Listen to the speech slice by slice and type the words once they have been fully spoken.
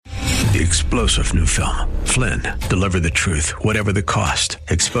The explosive new film, Flynn, deliver the truth, whatever the cost,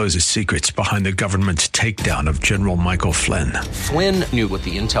 exposes secrets behind the government's takedown of General Michael Flynn. Flynn knew what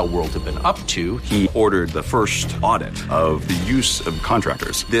the intel world had been up to. He ordered the first audit of the use of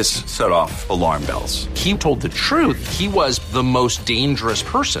contractors. This set off alarm bells. He told the truth. He was the most dangerous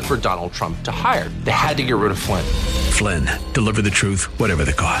person for Donald Trump to hire. They had to get rid of Flynn. Flynn, deliver the truth, whatever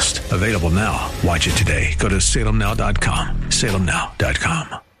the cost. Available now. Watch it today. Go to salemnow.com.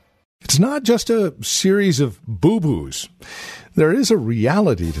 salemnow.com. It's not just a series of boo-boos. There is a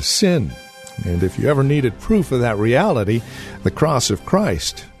reality to sin. And if you ever needed proof of that reality, the cross of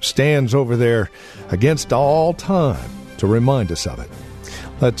Christ stands over there against all time to remind us of it.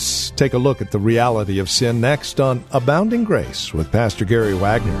 Let's take a look at the reality of sin next on Abounding Grace with Pastor Gary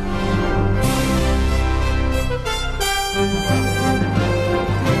Wagner.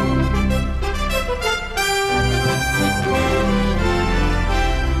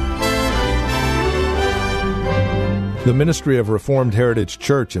 The Ministry of Reformed Heritage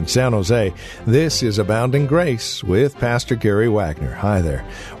Church in San Jose. This is Abounding Grace with Pastor Gary Wagner. Hi there.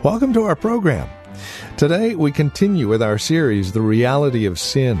 Welcome to our program. Today we continue with our series, The Reality of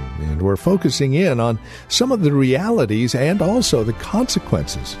Sin, and we're focusing in on some of the realities and also the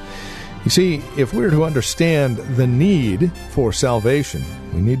consequences. You see, if we're to understand the need for salvation,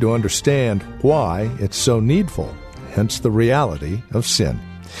 we need to understand why it's so needful, hence the reality of sin.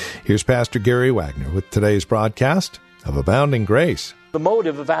 Here's Pastor Gary Wagner with today's broadcast of Abounding Grace. The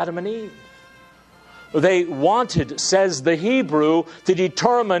motive of Adam and Eve. They wanted, says the Hebrew, to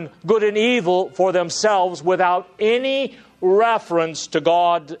determine good and evil for themselves without any reference to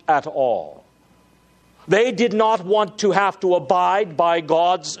God at all. They did not want to have to abide by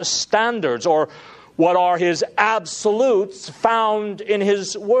God's standards or what are His absolutes found in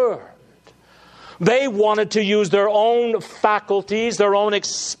His Word. They wanted to use their own faculties, their own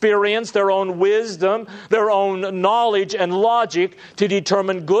experience, their own wisdom, their own knowledge and logic to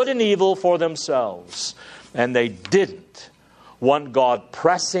determine good and evil for themselves. And they didn't want God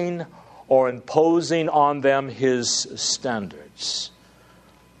pressing or imposing on them His standards.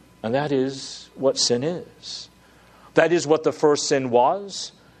 And that is what sin is. That is what the first sin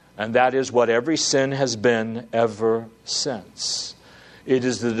was, and that is what every sin has been ever since. It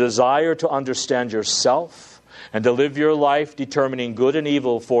is the desire to understand yourself and to live your life determining good and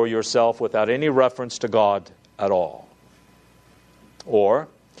evil for yourself without any reference to God at all. Or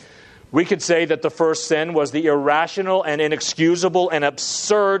we could say that the first sin was the irrational and inexcusable and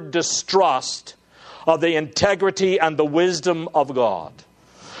absurd distrust of the integrity and the wisdom of God.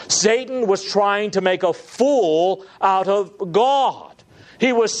 Satan was trying to make a fool out of God.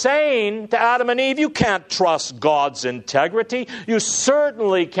 He was saying to Adam and Eve, you can't trust God's integrity. You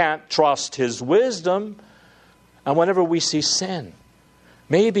certainly can't trust His wisdom. And whenever we see sin,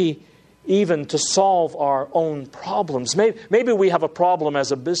 maybe even to solve our own problems, maybe we have a problem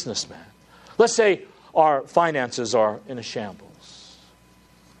as a businessman. Let's say our finances are in a shambles,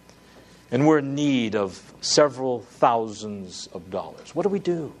 and we're in need of several thousands of dollars. What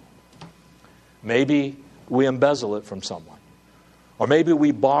do? Maybe we embezzle it from someone. Or maybe we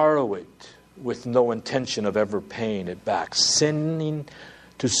borrow it with no intention of ever paying it back, sinning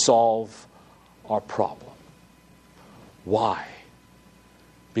to solve our problem. Why?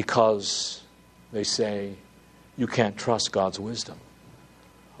 Because they say, you can't trust God's wisdom.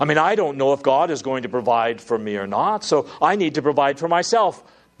 I mean, I don't know if God is going to provide for me or not, so I need to provide for myself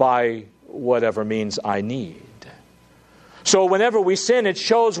by whatever means I need. So whenever we sin, it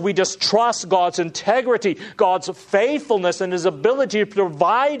shows we distrust God's integrity, God's faithfulness, and His ability to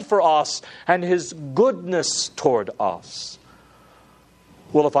provide for us and His goodness toward us.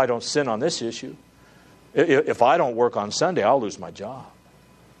 Well, if I don't sin on this issue, if I don't work on Sunday, I'll lose my job.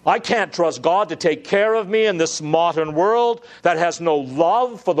 I can't trust God to take care of me in this modern world that has no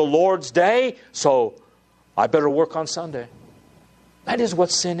love for the Lord's day, so I better work on Sunday. That is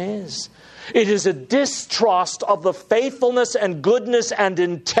what sin is. It is a distrust of the faithfulness and goodness and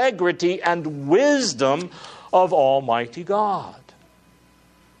integrity and wisdom of Almighty God.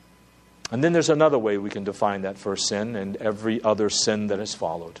 And then there's another way we can define that first sin and every other sin that has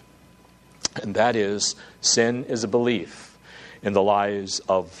followed. And that is, sin is a belief in the lies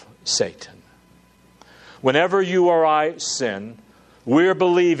of Satan. Whenever you or I sin, we're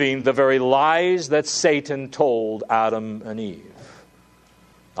believing the very lies that Satan told Adam and Eve.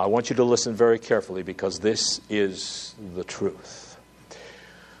 I want you to listen very carefully because this is the truth.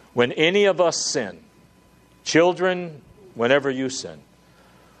 When any of us sin, children, whenever you sin,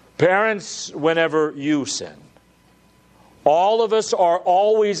 parents, whenever you sin, All of us are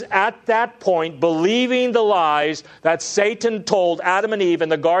always at that point believing the lies that Satan told Adam and Eve in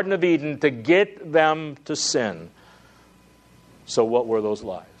the Garden of Eden to get them to sin. So what were those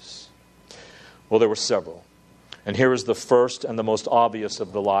lies? Well, there were several. And here is the first and the most obvious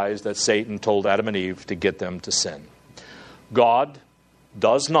of the lies that Satan told Adam and Eve to get them to sin. God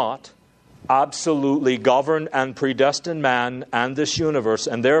does not absolutely govern and predestine man and this universe,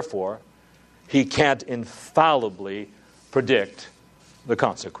 and therefore He can't infallibly predict the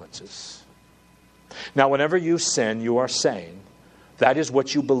consequences. Now, whenever you sin, you are saying that is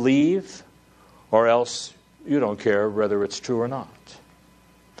what you believe, or else you don't care whether it's true or not.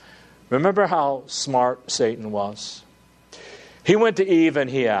 Remember how smart Satan was? He went to Eve and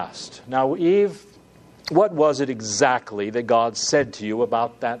he asked, "Now, Eve, what was it exactly that God said to you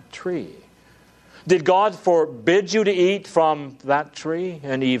about that tree? Did God forbid you to eat from that tree?"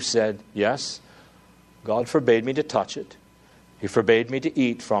 And Eve said, "Yes, God forbade me to touch it. He forbade me to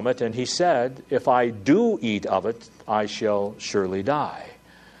eat from it, and He said, if I do eat of it, I shall surely die."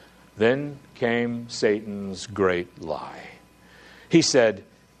 Then came Satan's great lie. He said,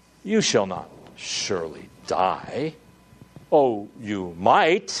 "You shall not surely die. Oh, you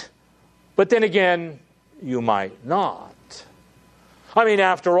might, but then again, you might not. I mean,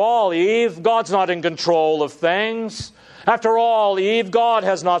 after all, Eve, God's not in control of things. After all, Eve, God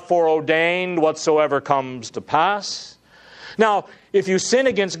has not foreordained whatsoever comes to pass. Now, if you sin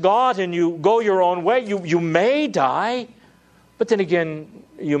against God and you go your own way, you may die, but then again,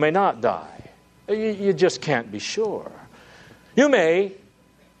 you may not die. You just can't be sure. You may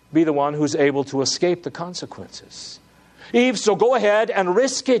be the one who's able to escape the consequences. Eve, so go ahead and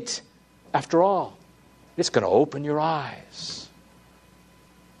risk it. After all, it's going to open your eyes."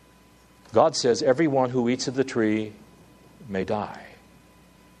 God says everyone who eats of the tree may die.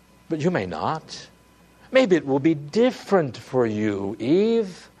 But you may not. Maybe it will be different for you,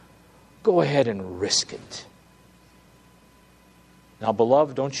 Eve. Go ahead and risk it. Now,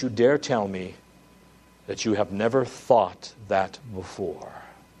 beloved, don't you dare tell me that you have never thought that before.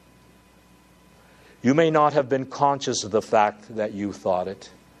 You may not have been conscious of the fact that you thought it,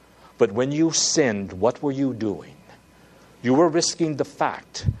 but when you sinned, what were you doing? You were risking the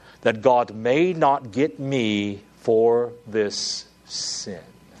fact that God may not get me for this sin.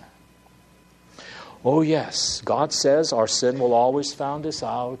 Oh yes, God says our sin will always find us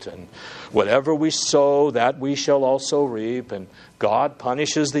out, and whatever we sow, that we shall also reap, and God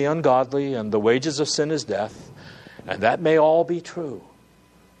punishes the ungodly, and the wages of sin is death, and that may all be true,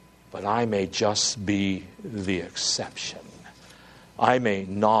 but I may just be the exception. I may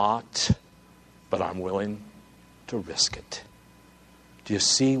not, but I'm willing to risk it. Do you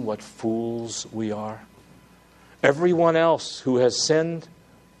see what fools we are? Everyone else who has sinned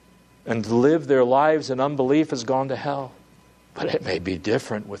and lived their lives in unbelief has gone to hell. But it may be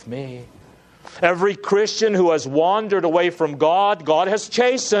different with me. Every Christian who has wandered away from God, God has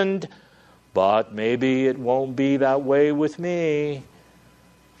chastened. But maybe it won't be that way with me.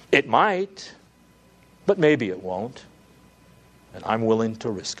 It might, but maybe it won't. And I'm willing to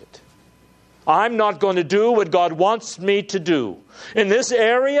risk it. I'm not going to do what God wants me to do. In this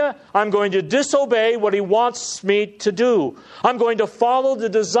area, I'm going to disobey what He wants me to do. I'm going to follow the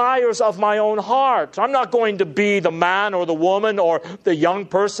desires of my own heart. I'm not going to be the man or the woman or the young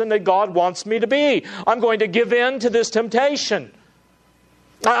person that God wants me to be. I'm going to give in to this temptation.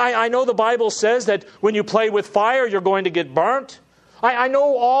 I know the Bible says that when you play with fire, you're going to get burnt. I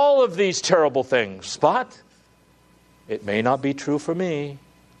know all of these terrible things, but it may not be true for me.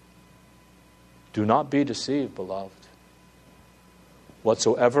 Do not be deceived, beloved.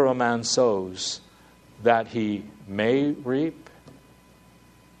 Whatsoever a man sows, that he may reap.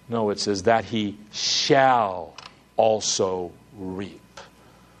 No, it says that he shall also reap.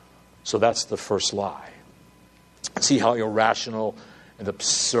 So that's the first lie. See how irrational and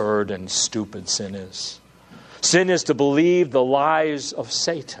absurd and stupid sin is. Sin is to believe the lies of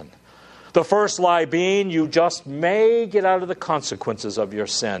Satan. The first lie being, you just may get out of the consequences of your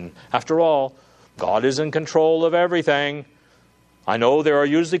sin. After all, God is in control of everything. I know there are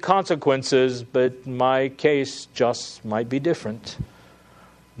usually consequences, but my case just might be different.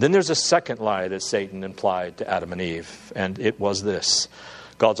 Then there's a second lie that Satan implied to Adam and Eve, and it was this.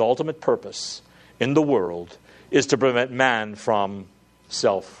 God's ultimate purpose in the world is to prevent man from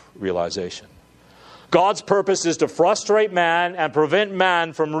self-realization. God's purpose is to frustrate man and prevent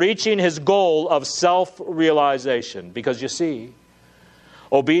man from reaching his goal of self-realization. Because you see,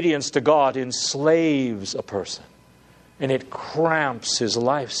 obedience to God enslaves a person and it cramps his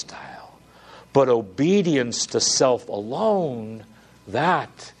lifestyle. But obedience to self alone,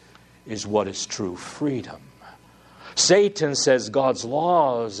 that is what is true freedom. Satan says God's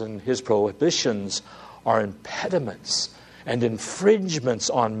laws and his prohibitions are impediments and infringements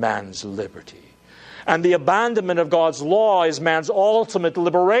on man's liberty. And the abandonment of God's law is man's ultimate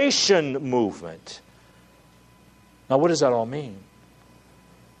liberation movement. Now, what does that all mean?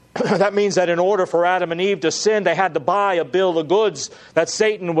 That means that in order for Adam and Eve to sin, they had to buy a bill of goods that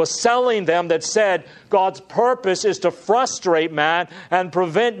Satan was selling them that said God's purpose is to frustrate man and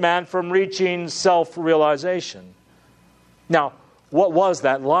prevent man from reaching self-realization. Now, what was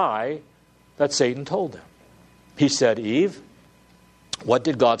that lie that Satan told them? He said, Eve, what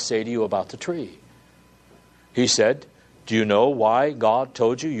did God say to you about the tree? He said, do you know why God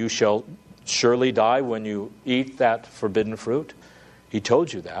told you you shall surely die when you eat that forbidden fruit? He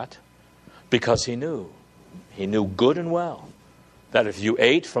told you that because he knew good and well that if you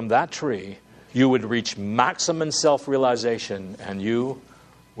ate from that tree, you would reach maximum self-realization and you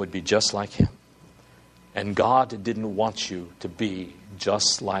would be just like him. And God didn't want you to be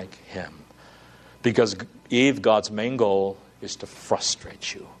just like him. Because Eve, God's main goal is to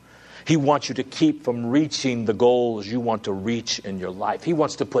frustrate you. He wants you to keep from reaching the goals you want to reach in your life. He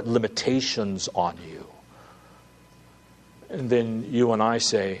wants to put limitations on you. And then you and I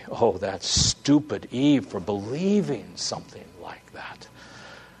say, oh, that's stupid Eve for believing something like that.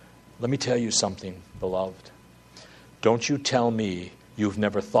 Let me tell you something, beloved. Don't you tell me you've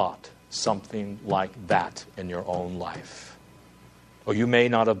never thought something like that in your own life. Or you may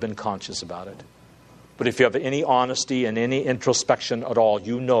not have been conscious about it. But if you have any honesty and any introspection at all,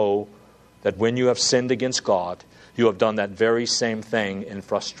 you know that when you have sinned against God, you have done that very same thing in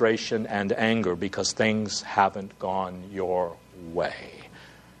frustration and anger because things haven't gone your way.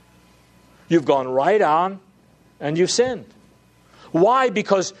 You've gone right on and you've sinned. Why?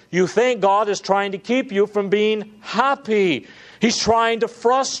 Because you think God is trying to keep you from being happy. He's trying to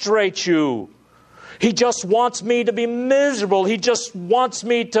frustrate you. He just wants me to be miserable. He just wants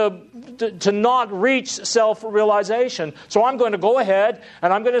me to not reach self-realization. So I'm going to go ahead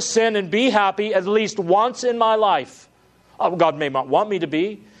and I'm going to sin and be happy at least once in my life. God may not want me to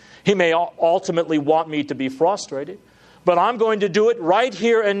be. He may ultimately want me to be frustrated. But I'm going to do it right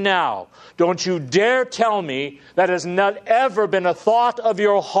here and now. Don't you dare tell me that has not ever been a thought of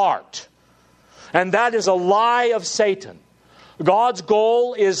your heart. And that is a lie of Satan. God's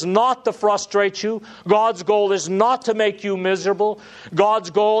goal is not to frustrate you. God's goal is not to make you miserable.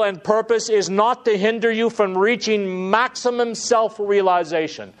 God's goal and purpose is not to hinder you from reaching maximum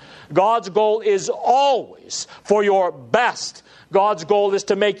self-realization. God's goal is always for your best. God's goal is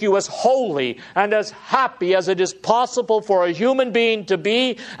to make you as holy and as happy as it is possible for a human being to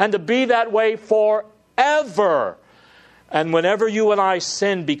be, and to be that way forever. And whenever you and I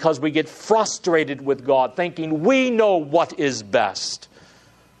sin because we get frustrated with God, thinking we know what is best,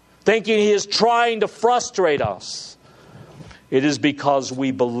 thinking He is trying to frustrate us, it is because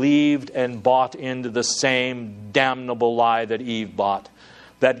we believed and bought into the same damnable lie that Eve bought,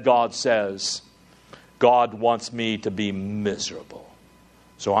 that God says, God wants me to be miserable.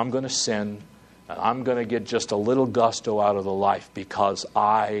 So I'm going to sin, and I'm going to get just a little gusto out of the life because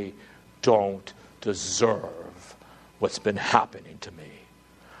I don't deserve what's been happening to me.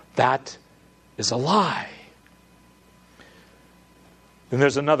 That is a lie. And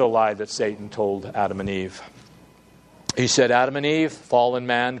there's another lie that Satan told Adam and Eve. He said, Adam and Eve, fallen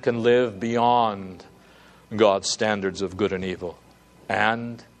man, can live beyond God's standards of good and evil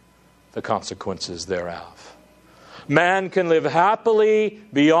and the consequences thereof. Man can live happily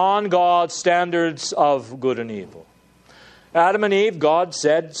beyond God's standards of good and evil. Adam and Eve, God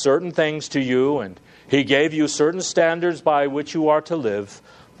said certain things to you, and He gave you certain standards by which you are to live.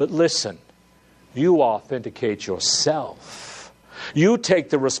 But listen, you authenticate yourself. You take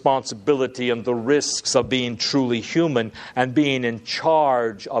the responsibility and the risks of being truly human and being in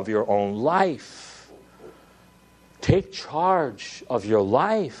charge of your own life. Take charge of your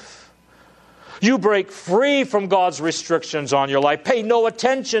life. You break free from God's restrictions on your life. Pay no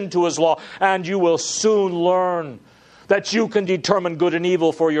attention to His law, and you will soon learn that you can determine good and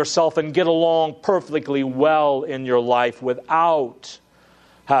evil for yourself and get along perfectly well in your life without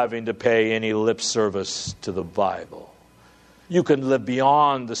having to pay any lip service to the Bible. You can live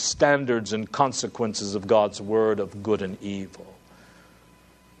beyond the standards and consequences of God's word of good and evil.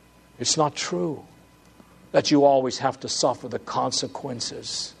 It's not true that you always have to suffer the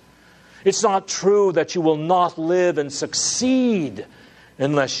consequences. It's not true that you will not live and succeed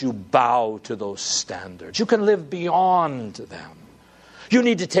unless you bow to those standards. You can live beyond them. You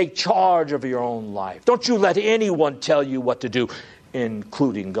need to take charge of your own life. Don't you let anyone tell you what to do,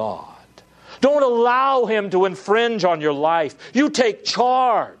 including God. Don't allow Him to infringe on your life. You take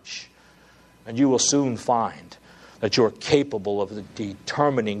charge, and you will soon find that you're capable of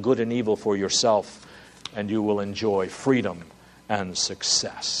determining good and evil for yourself, and you will enjoy freedom and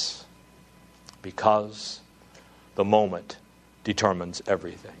success. Because the moment determines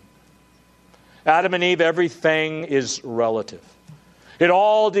everything. Adam and Eve, everything is relative. It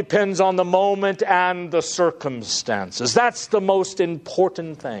all depends on the moment and the circumstances. That's the most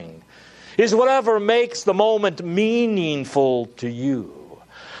important thing, is whatever makes the moment meaningful to you.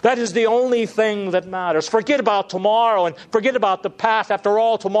 That is the only thing that matters. Forget about tomorrow and forget about the past. After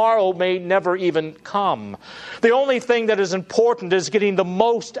all, tomorrow may never even come. The only thing that is important is getting the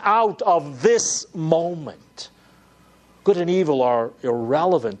most out of this moment. Good and evil are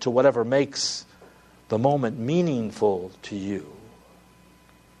irrelevant to whatever makes the moment meaningful to you.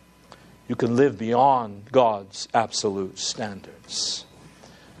 You can live beyond God's absolute standards.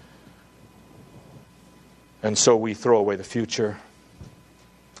 And so we throw away the future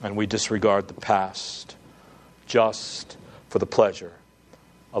and we disregard the past just for the pleasure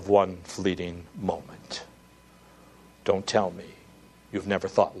of one fleeting moment. Don't tell me you've never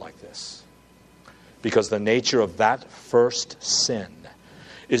thought like this. Because the nature of that first sin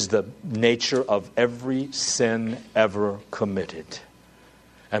is the nature of every sin ever committed.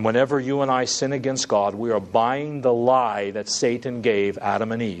 And whenever you and I sin against God, we are buying the lie that Satan gave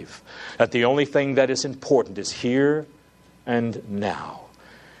Adam and Eve, that the only thing that is important is here and now.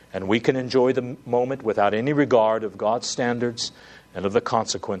 And we can enjoy the moment without any regard of God's standards and of the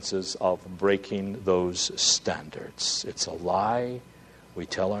consequences of breaking those standards. It's a lie we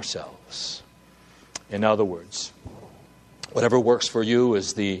tell ourselves. In other words, whatever works for you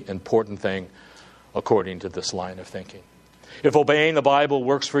is the important thing according to this line of thinking. If obeying the Bible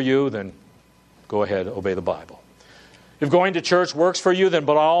works for you, then go ahead, obey the Bible. If going to church works for you, then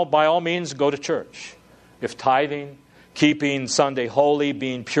by all means go to church. If tithing, keeping Sunday holy,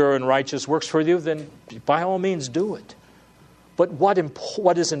 being pure and righteous works for you, then by all means do it. But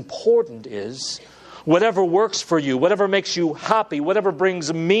what is important is whatever works for you, whatever makes you happy, whatever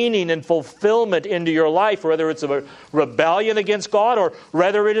brings meaning and fulfillment into your life, whether it's a rebellion against God or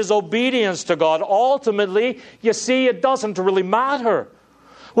whether it is obedience to God, ultimately, you see, it doesn't really matter.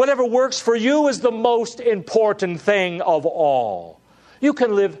 Whatever works for you is the most important thing of all. You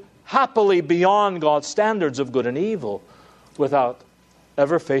can live happily beyond God's standards of good and evil without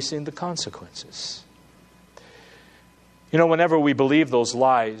ever facing the consequences. You know, whenever we believe those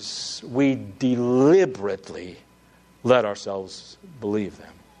lies, we deliberately let ourselves believe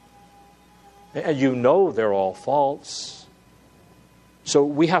them. And you know they're all false. So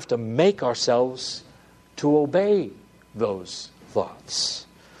we have to make ourselves to obey those thoughts.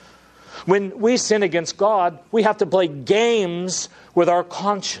 When we sin against God, we have to play games with our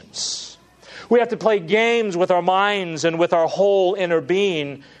conscience. We have to play games with our minds and with our whole inner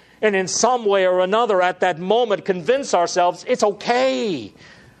being. And in some way or another, at that moment, convince ourselves it's okay.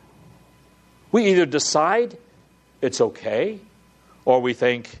 We either decide it's okay, or we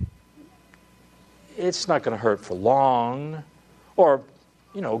think it's not going to hurt for long, or,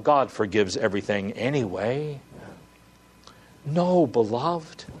 God forgives everything anyway. No,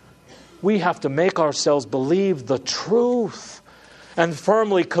 beloved, we have to make ourselves believe the truth and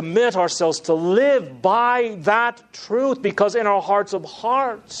firmly commit ourselves to live by that truth, because in our hearts of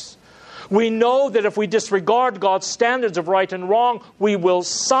hearts, we know that if we disregard God's standards of right and wrong, we will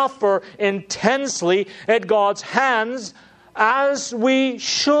suffer intensely at God's hands, as we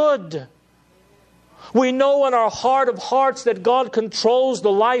should. We know in our heart of hearts that God controls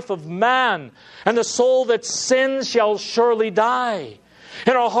the life of man, and the soul that sins shall surely die.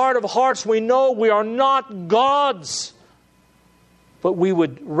 In our heart of hearts, we know we are not gods, but we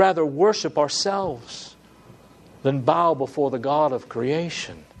would rather worship ourselves than bow before the God of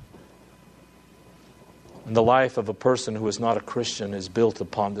creation. And the life of a person who is not a Christian is built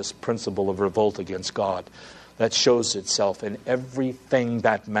upon this principle of revolt against God that shows itself in everything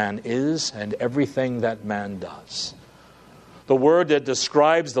that man is and everything that man does. The word that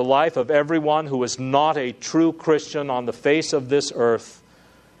describes the life of everyone who is not a true Christian on the face of this earth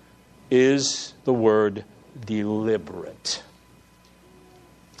is the word deliberate.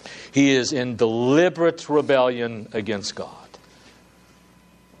 He is in deliberate rebellion against God.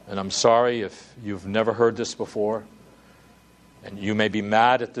 And I'm sorry if you've never heard this before, and you may be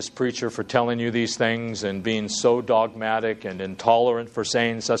mad at this preacher for telling you these things and being so dogmatic and intolerant for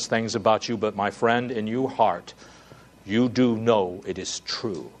saying such things about you, but my friend, in your heart, you do know it is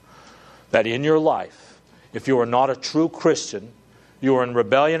true. That in your life, if you are not a true Christian, you are in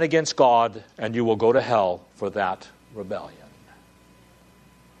rebellion against God, and you will go to hell for that rebellion.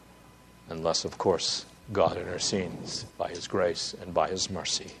 Unless, of course, God intercedes by His grace and by His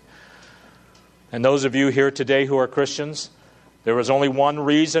mercy. And those of you here today who are Christians, there is only one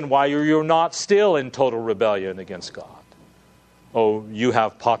reason why you're not still in total rebellion against God. Oh, you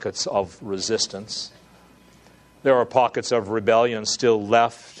have pockets of resistance. There are pockets of rebellion still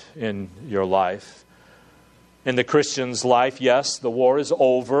left in your life. In the Christian's life, yes, the war is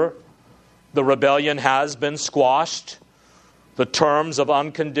over. The rebellion has been squashed. The terms of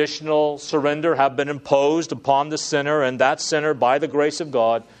unconditional surrender have been imposed upon the sinner, and that sinner, by the grace of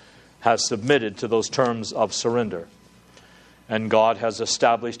God, has submitted to those terms of surrender. And God has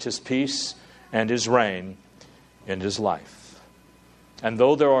established His peace and His reign in his life. And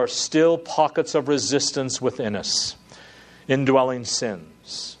though there are still pockets of resistance within us, indwelling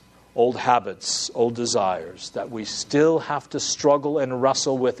sins, old habits, old desires that we still have to struggle and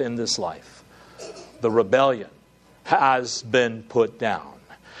wrestle with in this life, the rebellion has been put down.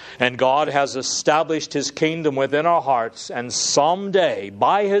 And God has established His kingdom within our hearts, and someday,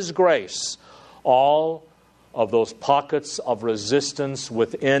 by His grace, all of those pockets of resistance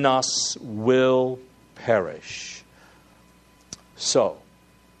within us will perish. So,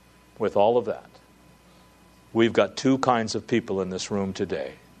 with all of that, we've got two kinds of people in this room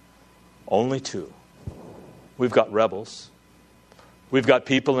today. Only two. We've got rebels. We've got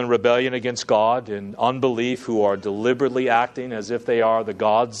people in rebellion against God, in unbelief, who are deliberately acting as if they are the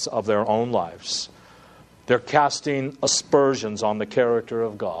gods of their own lives. They're casting aspersions on the character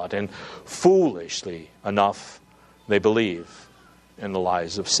of God, and foolishly enough, they believe in the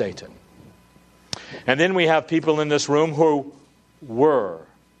lies of Satan. And then we have people in this room who were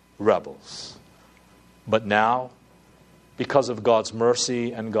rebels. But now, because of God's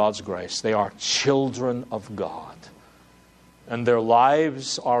mercy and God's grace, they are children of God. And their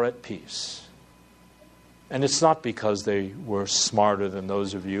lives are at peace. And it's not because they were smarter than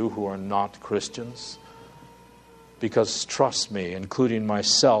those of you who are not Christians. Because trust me, including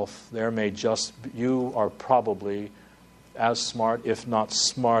myself, you are probably as smart, if not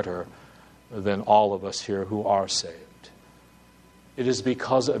smarter, than all of us here who are saved. It is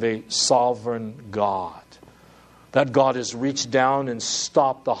because of a sovereign God. That God has reached down and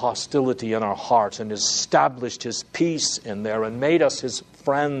stopped the hostility in our hearts and established His peace in there and made us His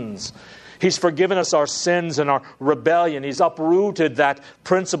friends. He's forgiven us our sins and our rebellion. He's uprooted that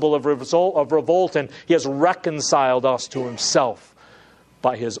principle of revolt, and He has reconciled us to Himself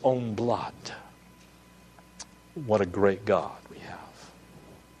by His own blood. What a great God we have.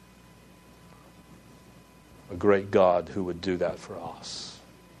 A great God who would do that for us.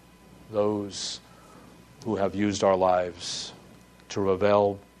 Those who have used our lives to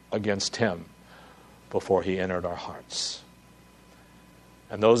rebel against Him before He entered our hearts.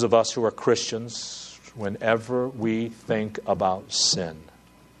 And those of us who are Christians, whenever we think about sin,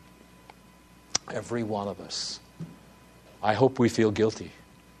 every one of us, I hope we feel guilty.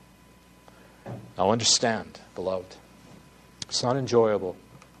 Now understand, beloved, it's not enjoyable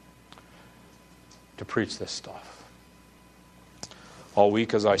to preach this stuff. All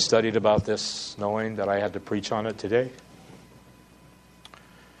week as I studied about this, knowing that I had to preach on it today,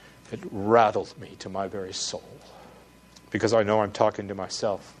 it rattled me to my very soul. Because I know I'm talking to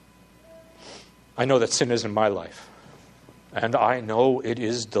myself. I know that sin is in my life. And I know it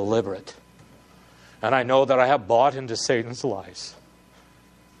is deliberate. And I know that I have bought into Satan's lies.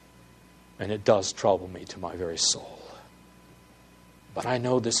 And it does trouble me to my very soul. But I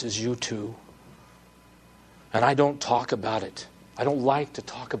know this is you too. And I don't talk about it. I don't like to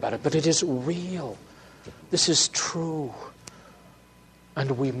talk about it, but it is real. This is true.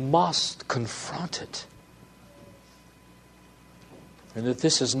 And we must confront it. And that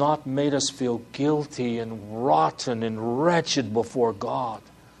this has not made us feel guilty and rotten and wretched before God,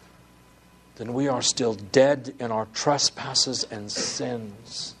 then we are still dead in our trespasses and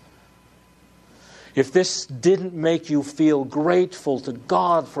sins. If this didn't make you feel grateful to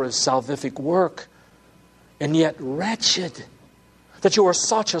God for His salvific work, and yet wretched that you are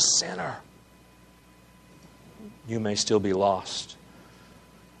such a sinner, you may still be lost.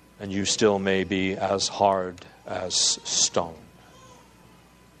 And you still may be as hard as stone.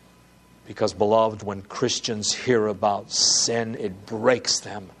 Because, beloved, when Christians hear about sin, it breaks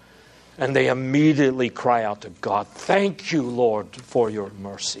them. And they immediately cry out to God, "Thank you, Lord, for your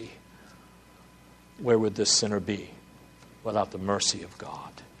mercy." Where would this sinner be without the mercy of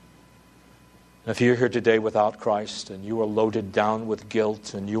God? If you're here today without Christ and you are loaded down with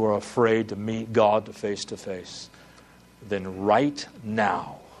guilt and you are afraid to meet God face to face, then right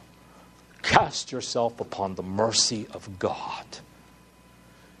now, cast yourself upon the mercy of God.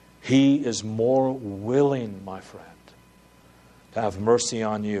 He is more willing, my friend, to have mercy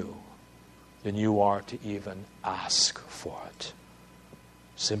on you than you are to even ask for it.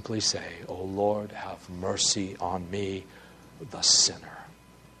 simply say, "O Lord, have mercy on me, the sinner."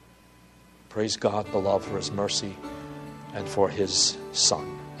 Praise God, beloved, for His mercy and for His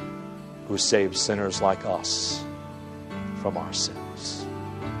Son, who saves sinners like us from our sins.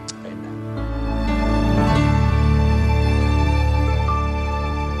 Amen.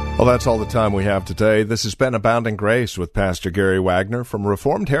 Well, that's all the time we have today. This has been Abounding Grace with Pastor Gary Wagner from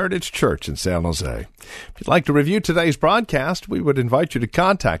Reformed Heritage Church in San Jose. If you'd like to review today's broadcast, we would invite you to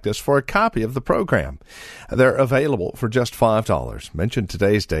contact us for a copy of the program. They're available for just $5. Mention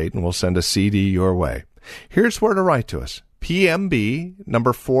today's date and we'll send a CD your way. Here's where to write to us. PMB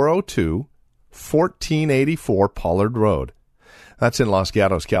number 402, 1484 Pollard Road. That's in Los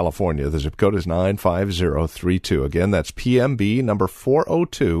Gatos, California. The zip code is 95032. Again, that's PMB number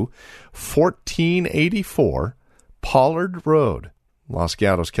 402, 1484 Pollard Road. Los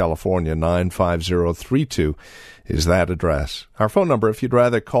Gatos, California, 95032 is that address. Our phone number, if you'd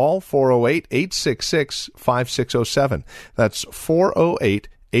rather call, 408-866-5607. That's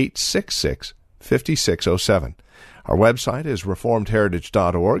 408-866-5607. Our website is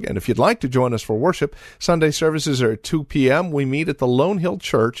reformedheritage.org, and if you'd like to join us for worship, Sunday services are at 2 p.m. We meet at the Lone Hill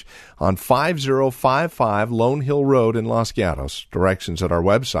Church on 5055 Lone Hill Road in Los Gatos. Directions at our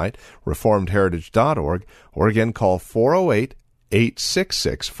website, reformedheritage.org, or again, call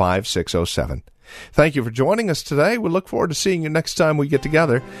 408-866-5607. Thank you for joining us today. We look forward to seeing you next time we get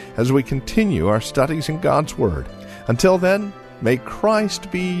together as we continue our studies in God's Word. Until then, may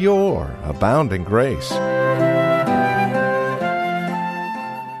Christ be your abounding grace.